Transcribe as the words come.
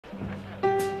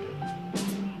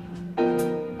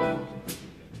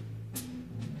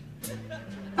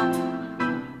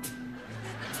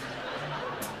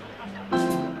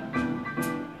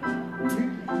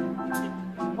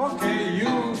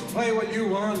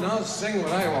and I'll sing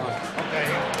what I want. Okay.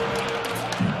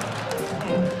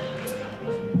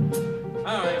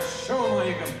 All right, show 'em how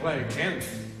you can play, Ken.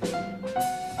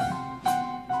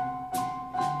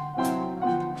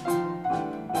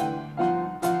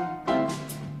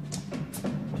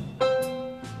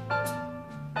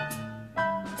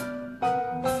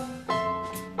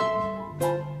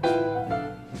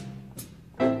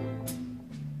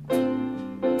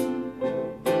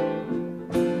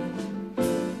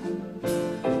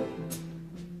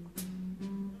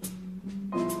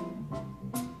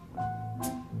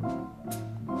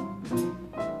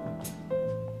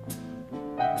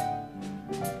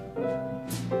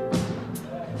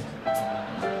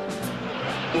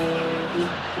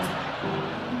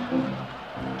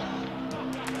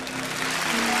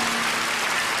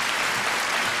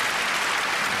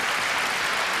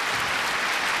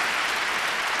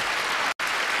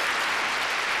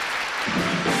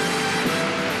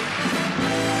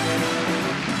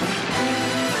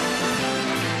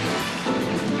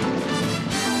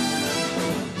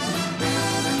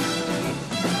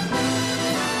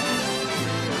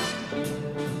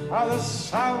 The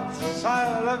south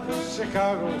side of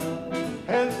Chicago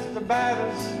is the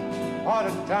baddest part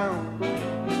of town.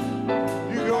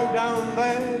 You go down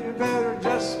there, you better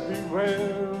just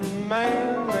beware of a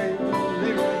man named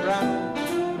Leroy Brown.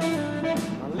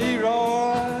 Now,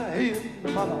 Leroy, he's the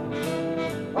mother,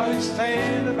 but he's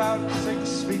staying about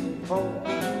 6'4".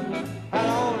 And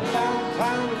all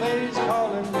downtown they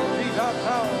call him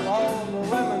feet-up-tall. All the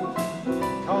women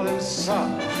call him son.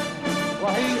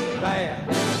 Well, he's bad.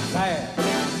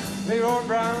 Leroy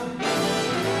Brown,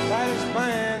 baddest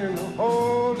man in the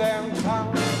whole damn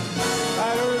town.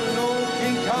 Badder than old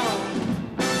King Kong,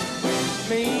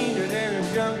 meaner than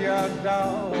a junkyard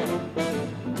dog.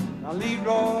 Now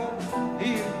Leroy,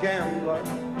 he's a gambler.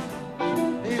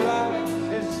 He likes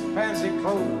his fancy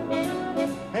clothes.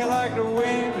 He likes to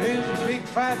wave his big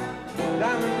fat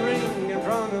diamond ring in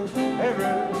front of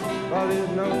everybody's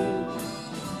nose.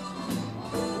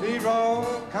 Leroy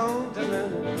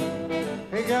Continental,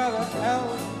 he got an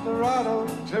Eldorado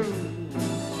too.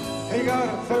 He got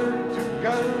a 32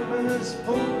 gun in his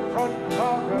full front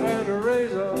pocket and a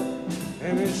razor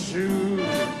in his shoe.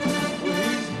 Well,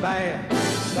 he's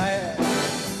bad.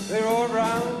 Leroy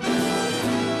Brown,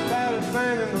 baddest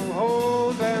man in the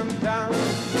whole damn town.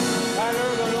 Badder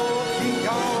than old King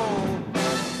Kong,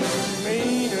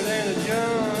 meaner than a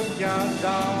junkyard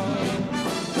dog.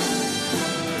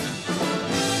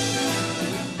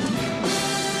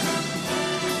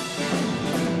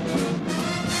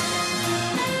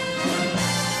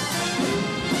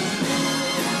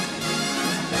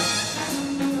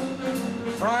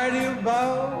 Friday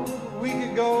about a week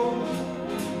ago,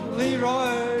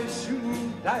 Leroy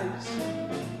shooting dice,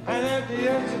 and at the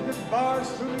edge of the bar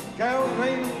stood a gal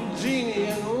named Jeannie,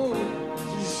 and oh,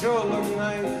 she sure looked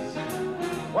nice.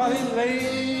 While he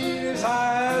laid his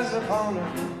eyes upon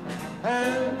her,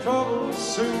 and trouble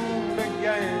soon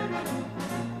began.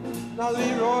 Now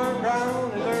Leroy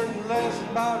Brown, he learned less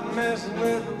about messing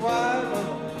with the wife of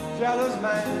a jealous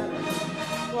man.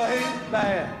 Well, he's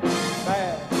bad.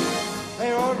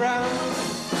 Leroy Brown,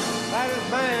 baddest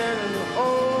man in the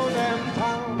whole damn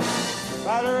town.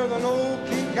 Badder than old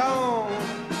King Kong,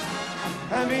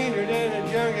 and meaner than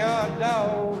a junkyard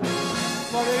dog.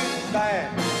 But he's bad.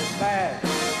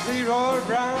 Leroy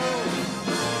Brown,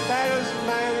 baddest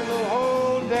man in the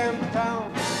whole damn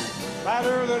town.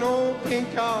 Badder than old King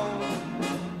Kong,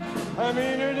 and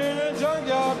meaner than a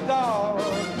junkyard dog.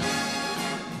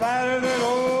 Badder than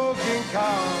old King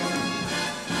Kong,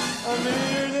 I'm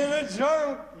meaner than a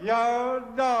junkyard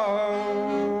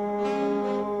dog.